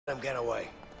him get away.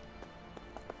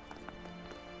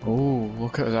 Oh,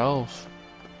 look at his health.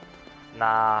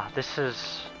 Nah, this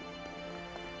is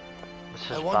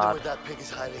I wonder bad. where that pig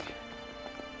is hiding.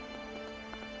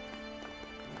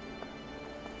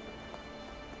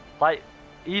 Like,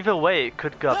 either way it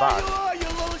could go There bad. you are, you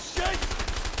little shit!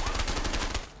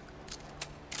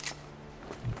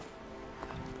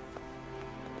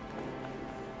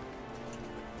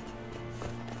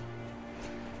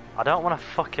 I don't want to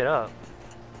fuck it up.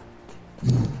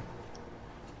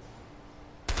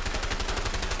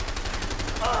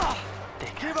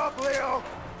 Give up, Leo!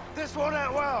 This won't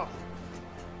end well!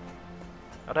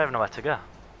 I don't even know where to go.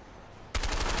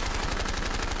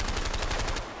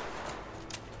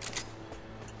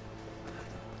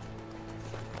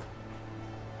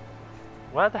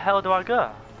 Where the hell do I go?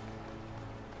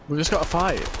 We just got to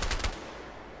fight.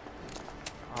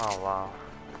 Oh wow.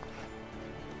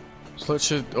 So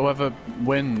literally, whoever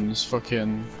wins,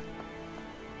 fucking.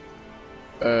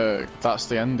 That's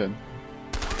the ending.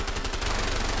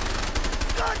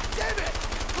 God damn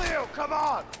it! Leo, come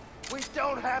on! We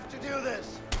don't have to do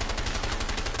this!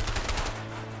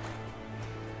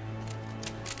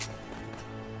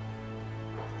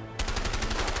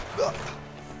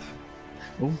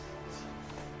 Oh.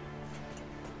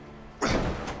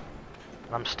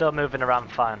 I'm still moving around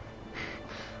fine.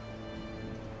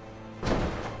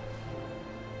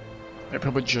 It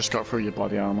probably just got through your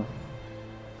body armor.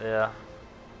 Yeah.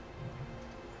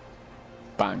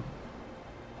 Bang.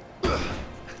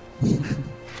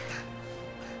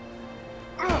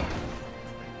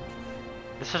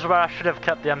 This is where I should have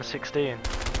kept the M16.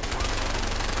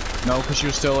 No, because you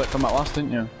were still from that last,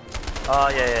 didn't you? Oh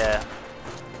yeah.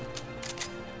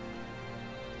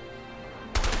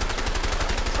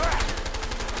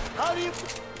 How do you...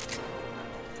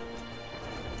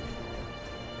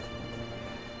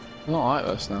 I don't like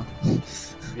this now.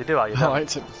 You do, or you I don't?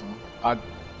 liked it before. I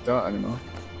don't anymore.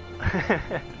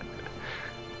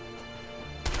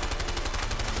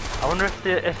 I wonder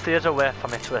if there's a way for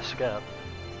me to escape.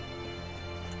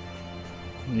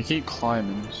 You keep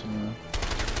climbing, so...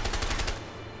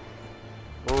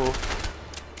 Ooh.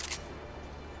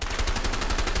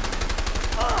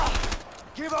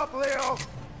 Give up, Leo!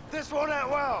 This won't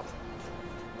end well!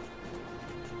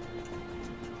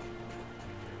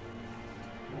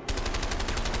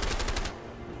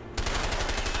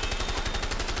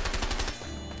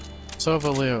 It's over,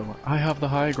 Leo. I have the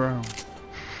high ground.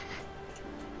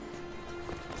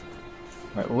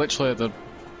 Like, literally the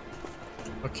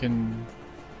fucking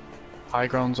high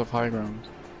grounds of high ground.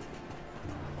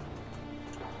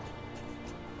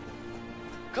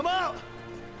 Come out!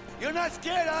 You're not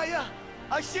scared, are you?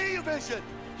 I see you, Vincent!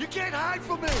 You can't hide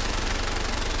from me!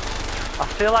 I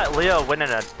feel like Leo winning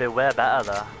would be way better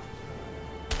though.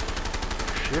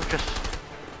 She've just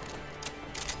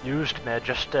used me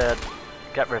just to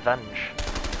get revenge.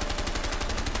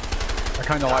 I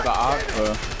kinda like that arc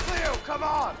though. Leo, come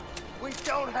on! We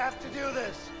don't have to do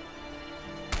this!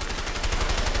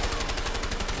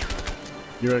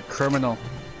 You're a criminal.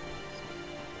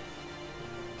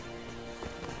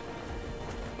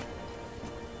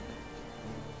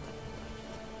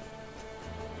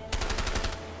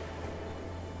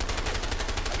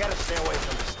 I gotta stay away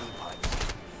from the steam pipes.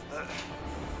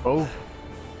 Oh.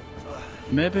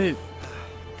 Maybe...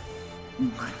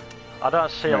 I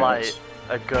don't see Right.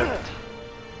 like a good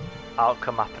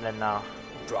outcome happening now.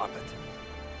 Drop it.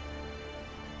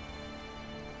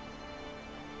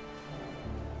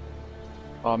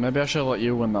 Oh, maybe I should let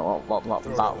you win that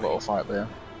little fight there. You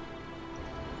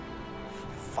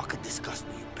fucking disgust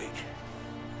me, you pig.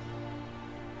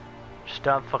 Just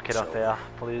don't fuck it up here,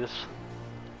 please.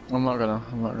 I'm not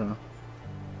gonna.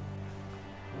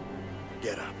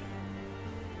 Get up.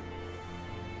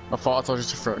 I thought I told you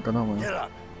to throw a gun away. Get up.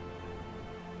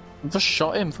 I just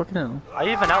shot him, fucking hell. I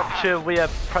even helped you with your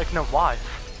pregnant wife.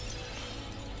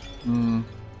 Hmm.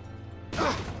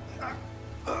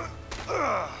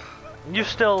 You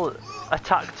still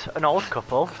attacked an old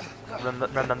couple,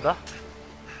 remember?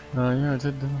 Yeah, I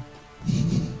did, didn't I?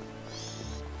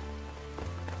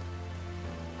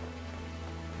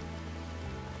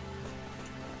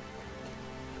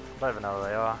 I don't even know where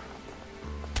they are.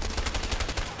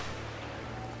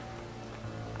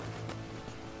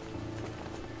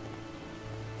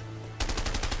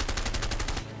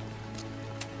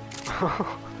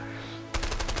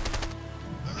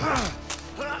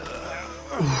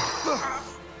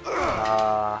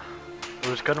 It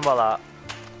was good about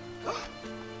that.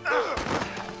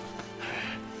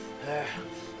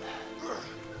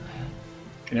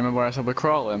 Can you remember where I said we're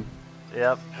crawling?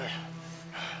 Yep.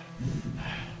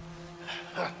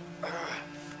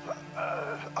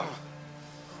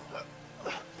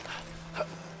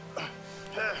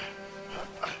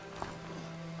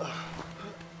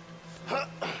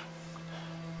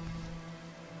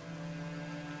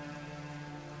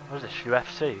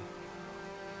 UFC.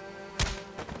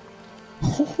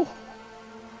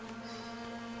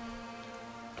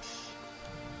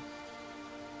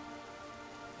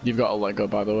 You've got a Lego,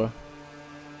 by the way.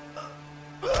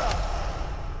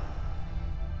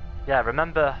 Yeah,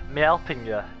 remember me helping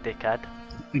you, dickhead?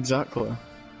 Exactly.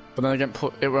 But then again,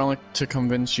 it were only to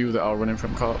convince you that I was running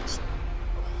from cops.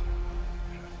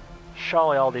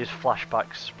 Surely all these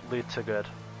flashbacks lead to good.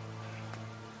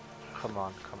 Come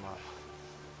on, come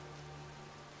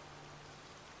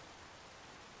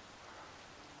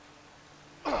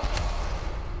on.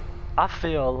 I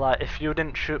feel like if you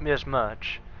didn't shoot me as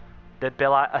much, there'd be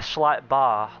like a slight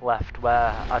bar left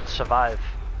where I'd survive.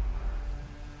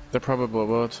 They probably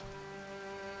would.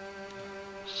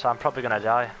 So I'm probably gonna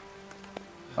die.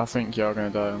 I think you're gonna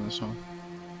die on this one.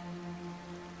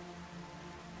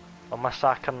 Unless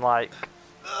I can like...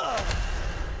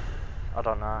 I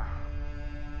don't know.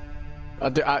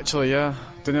 Actually, yeah.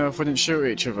 Don't know if we didn't shoot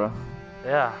each other.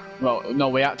 Yeah. Well, no,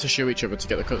 we had to shoot each other to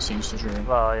get the cutscenes to true.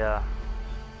 Well, yeah.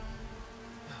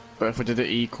 But if we did it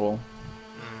equal...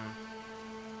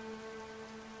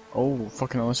 Oh,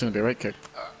 fucking hell, this is gonna be a right kick.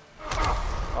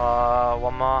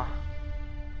 One more.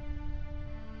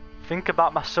 Think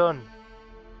about my son.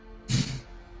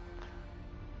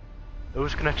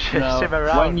 Who's gonna chase him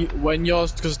around? When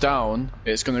yours goes down,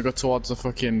 it's gonna go towards the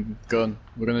fucking gun.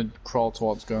 We're gonna crawl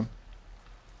towards gun.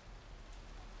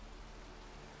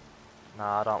 No,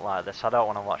 I don't like this. I don't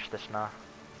want to watch this now.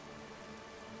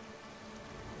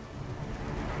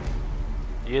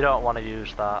 You don't want to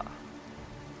use that.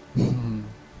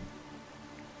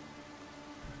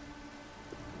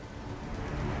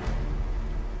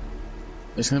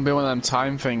 It's gonna be one of them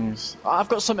time things. Oh, I've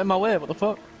got something in my way, what the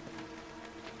fuck?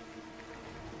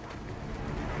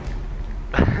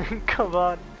 Come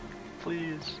on,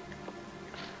 please.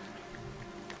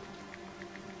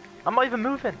 I'm not even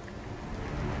moving.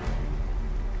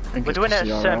 We're doing it at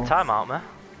the same time, aren't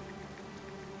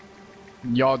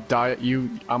we? Your diet,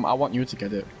 I want you to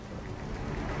get it.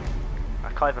 I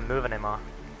can't even move anymore.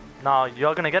 No,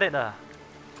 you're gonna get it there.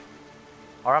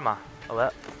 Or am I? Oh,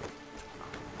 wait.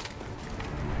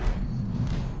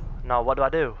 No, what do I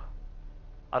do?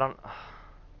 I don't...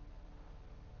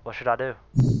 What should I do?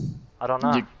 I don't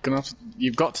know.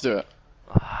 You've got to do it.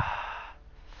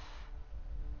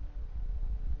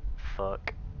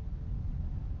 Fuck.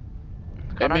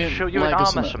 Can I shoot you in arm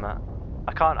or something?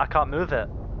 I can't move it.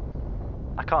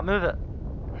 I can't move it.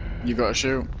 You've got to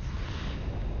shoot.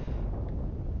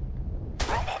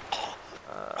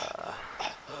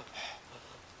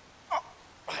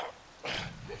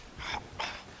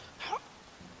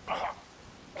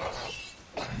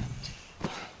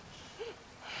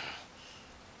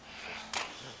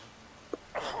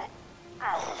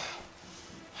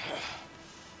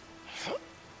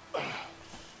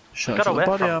 Got away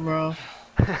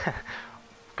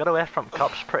got away from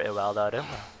cops pretty well though, didn't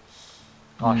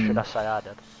we? Or should I say I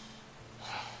did?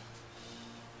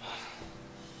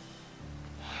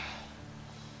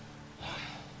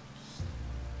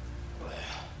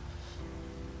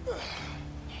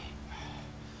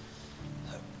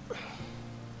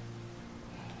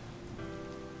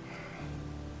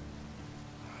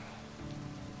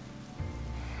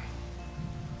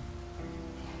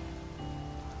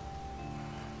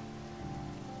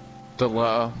 The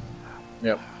letter.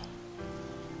 Yep.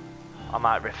 I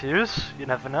might refuse, you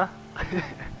never know.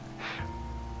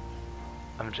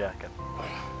 I'm joking.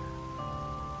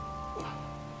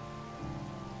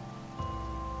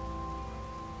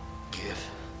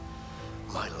 Give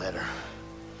my letter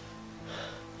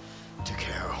to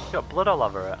Carol. You got blood all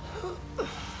over it.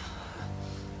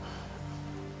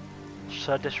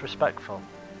 So disrespectful.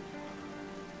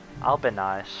 I'll be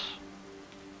nice.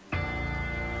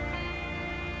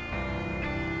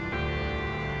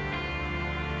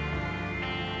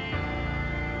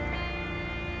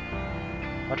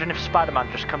 Imagine if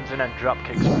Spider-Man just comes in and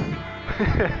dropkicks me.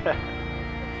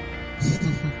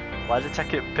 Why does it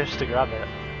take it piss to grab it?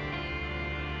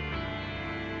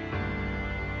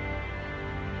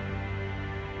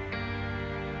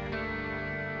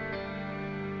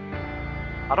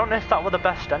 I don't know if that were the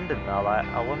best ending though, like,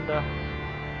 I wonder...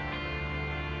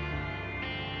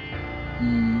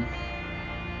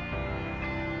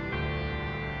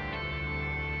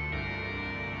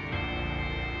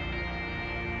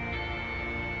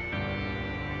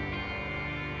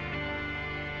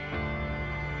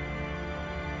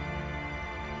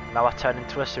 Now I turn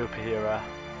into a superhero.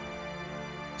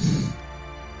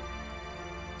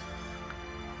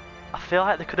 I feel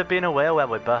like there could have been a way where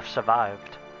we both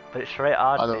survived, but it's very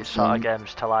hard in these sort of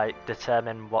games to like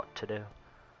determine what to do.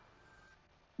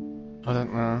 I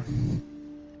don't know.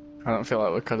 I don't feel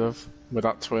like we could have with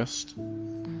that twist.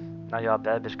 Now your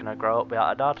baby's gonna grow up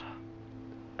without a dad.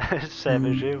 Same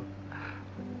as you.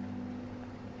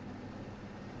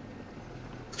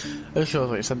 It shows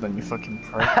what you said then, you fucking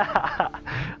prick.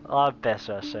 I bet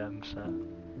so, same, so.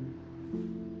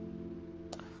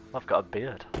 I've got a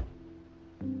beard.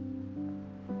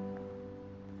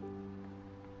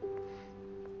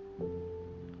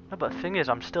 No, but the thing is,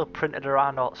 I'm still printed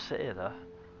around Alt City though.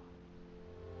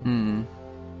 Hmm.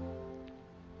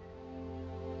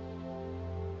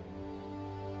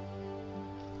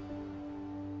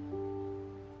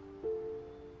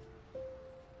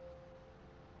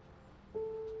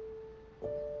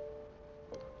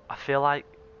 I feel like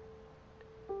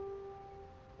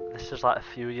this is like a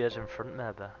few years in front,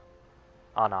 maybe.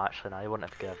 Oh no, actually, no, you wouldn't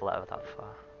have gave a letter that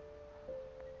far.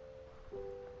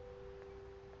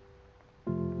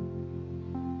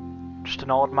 Just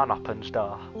an old man opens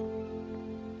door.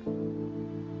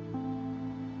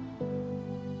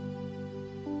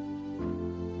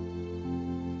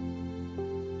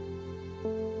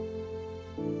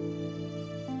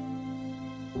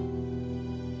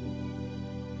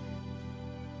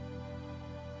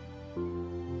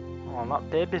 Oh, that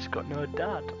baby's got no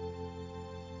dad.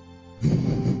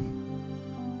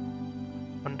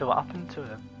 Wonder what happened to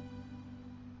him.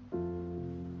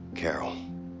 Carol,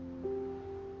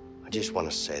 I just want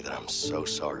to say that I'm so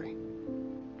sorry.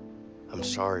 I'm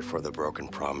sorry for the broken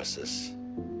promises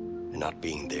and not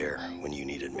being there when you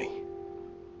needed me.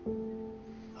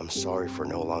 I'm sorry for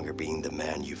no longer being the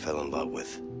man you fell in love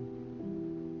with.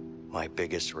 My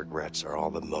biggest regrets are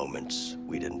all the moments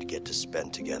we didn't get to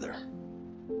spend together.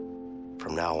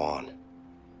 From now on,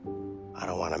 I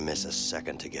don't want to miss a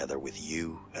second together with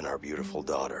you and our beautiful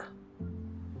daughter.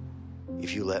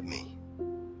 If you let me,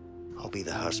 I'll be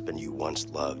the husband you once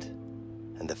loved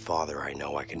and the father I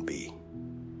know I can be.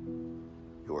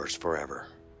 Yours forever,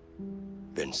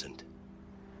 Vincent.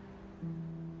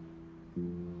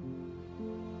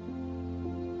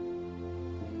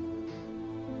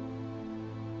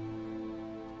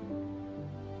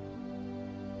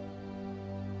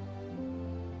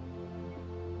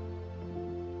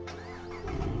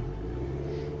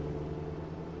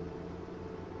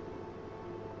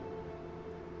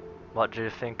 What do you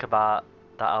think about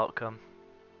that outcome?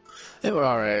 It were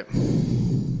alright.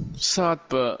 Sad,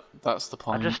 but that's the I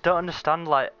point. just don't understand,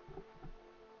 like,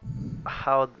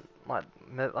 how, like,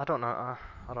 I don't know, I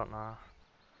don't know.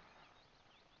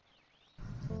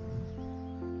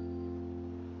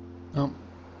 Oh,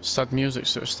 sad music,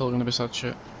 so it's still gonna be sad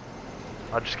shit.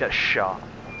 I just get shot.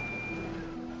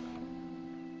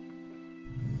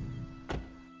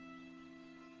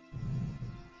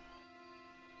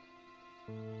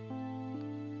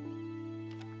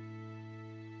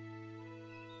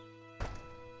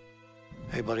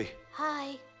 Hey, buddy.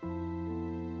 Hi.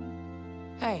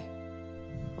 Hey,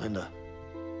 Linda.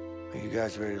 Are you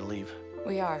guys ready to leave?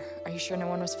 we are. Are you sure no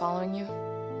one was following you?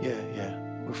 Yeah.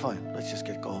 We're fine. Let's just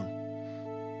get going.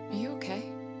 Are you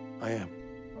okay? I am.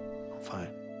 I'm fine.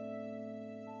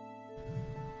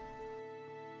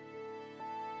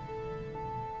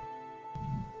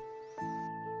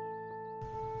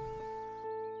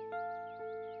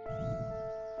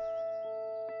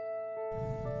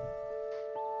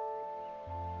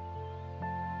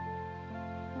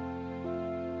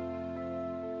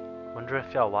 Wonder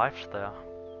if your wife's there.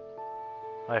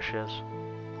 There she is.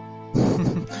 I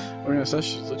mean, it says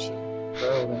she's literally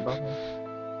there with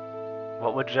Batman.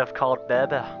 What would you have called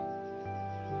baby? I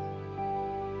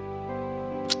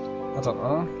don't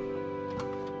know.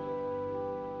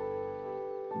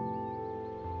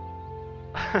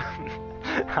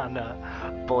 I know.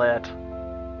 Blade.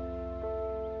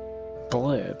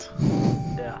 Blade?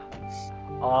 Yeah.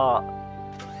 Or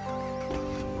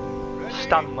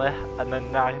Stanley and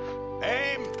then knife.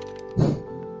 Aim!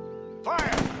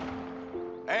 Fire!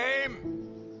 Aim!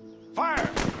 Fire!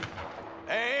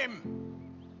 Aim!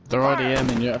 They're already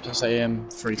aiming, you have to say aim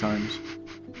 3 times.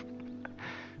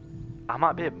 I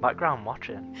might be in background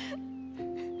watching.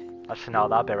 Actually, no,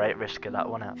 that'd be right risky, that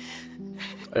wouldn't it?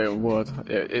 It would.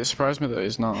 It surprised me that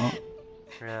it's not.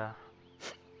 Yeah.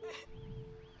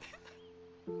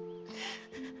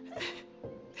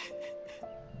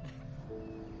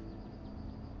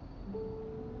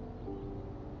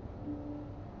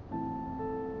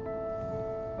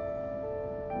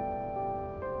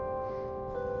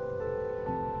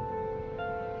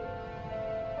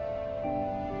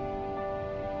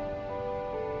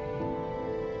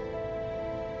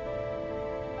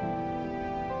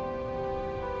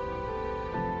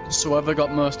 So whoever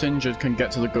got most injured can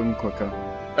get to the gun quicker.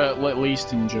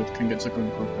 Least injured can get to the gun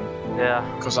quicker. Yeah.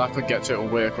 Because I could get to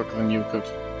it way quicker than you could.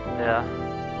 Yeah.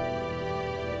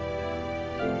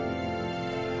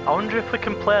 I wonder if we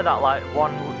can play that like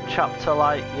one chapter,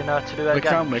 like, you know, to do it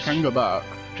again. We can go back.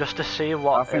 Just to see I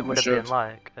what think it would we have been should.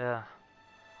 like. Yeah.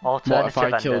 What Alternative if I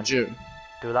ending. killed you?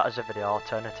 Do that as a video.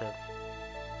 Alternative.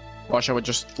 Or shall we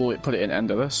just put it in the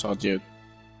end of this, or do you?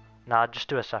 Nah, just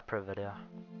do a separate video.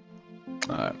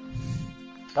 Alright.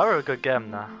 That were a good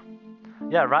game, though.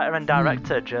 Yeah, writer and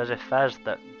director Joseph Fares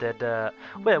that did.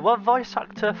 Wait, what voice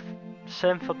actor?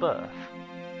 Same for both?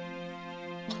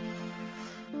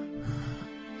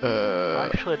 I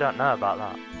actually don't know about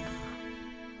that.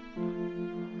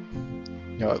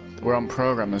 Yeah, we're on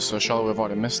programmers, so surely we've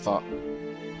already missed that.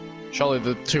 Surely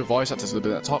the two voice actors would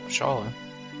have been at the top, surely.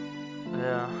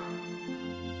 Yeah.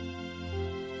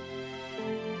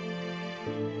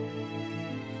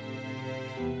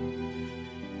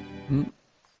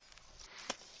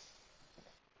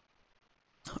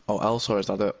 Oh, Elsa, is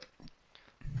that it?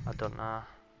 I don't know. I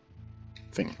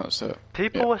think that's it.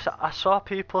 People Yeah. was. I saw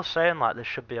people saying like there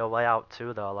should be a way out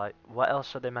too, though. Like, what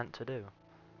else are they meant to do?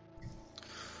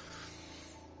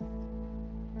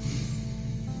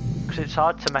 Because it's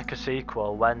hard to make a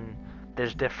sequel when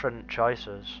there's different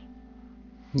choices.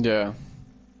 Yeah.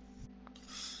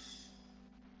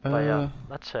 But yeah,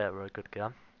 let's say it were a good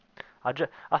game.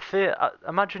 I feel.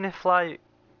 Imagine if like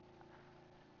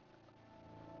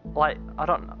I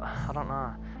don't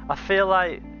know. I feel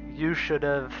like you should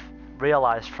have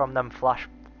realised from them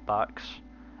flashbacks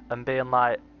and being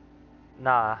like,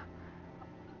 nah,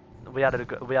 we had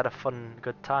a fun,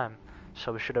 good time,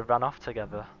 so we should have ran off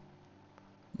together.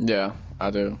 Yeah, I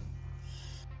do.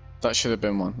 That should have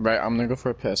been one. Right, I'm gonna go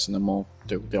for a piss and then we'll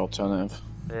do the alternative.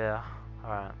 Yeah. All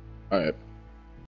right. Alright.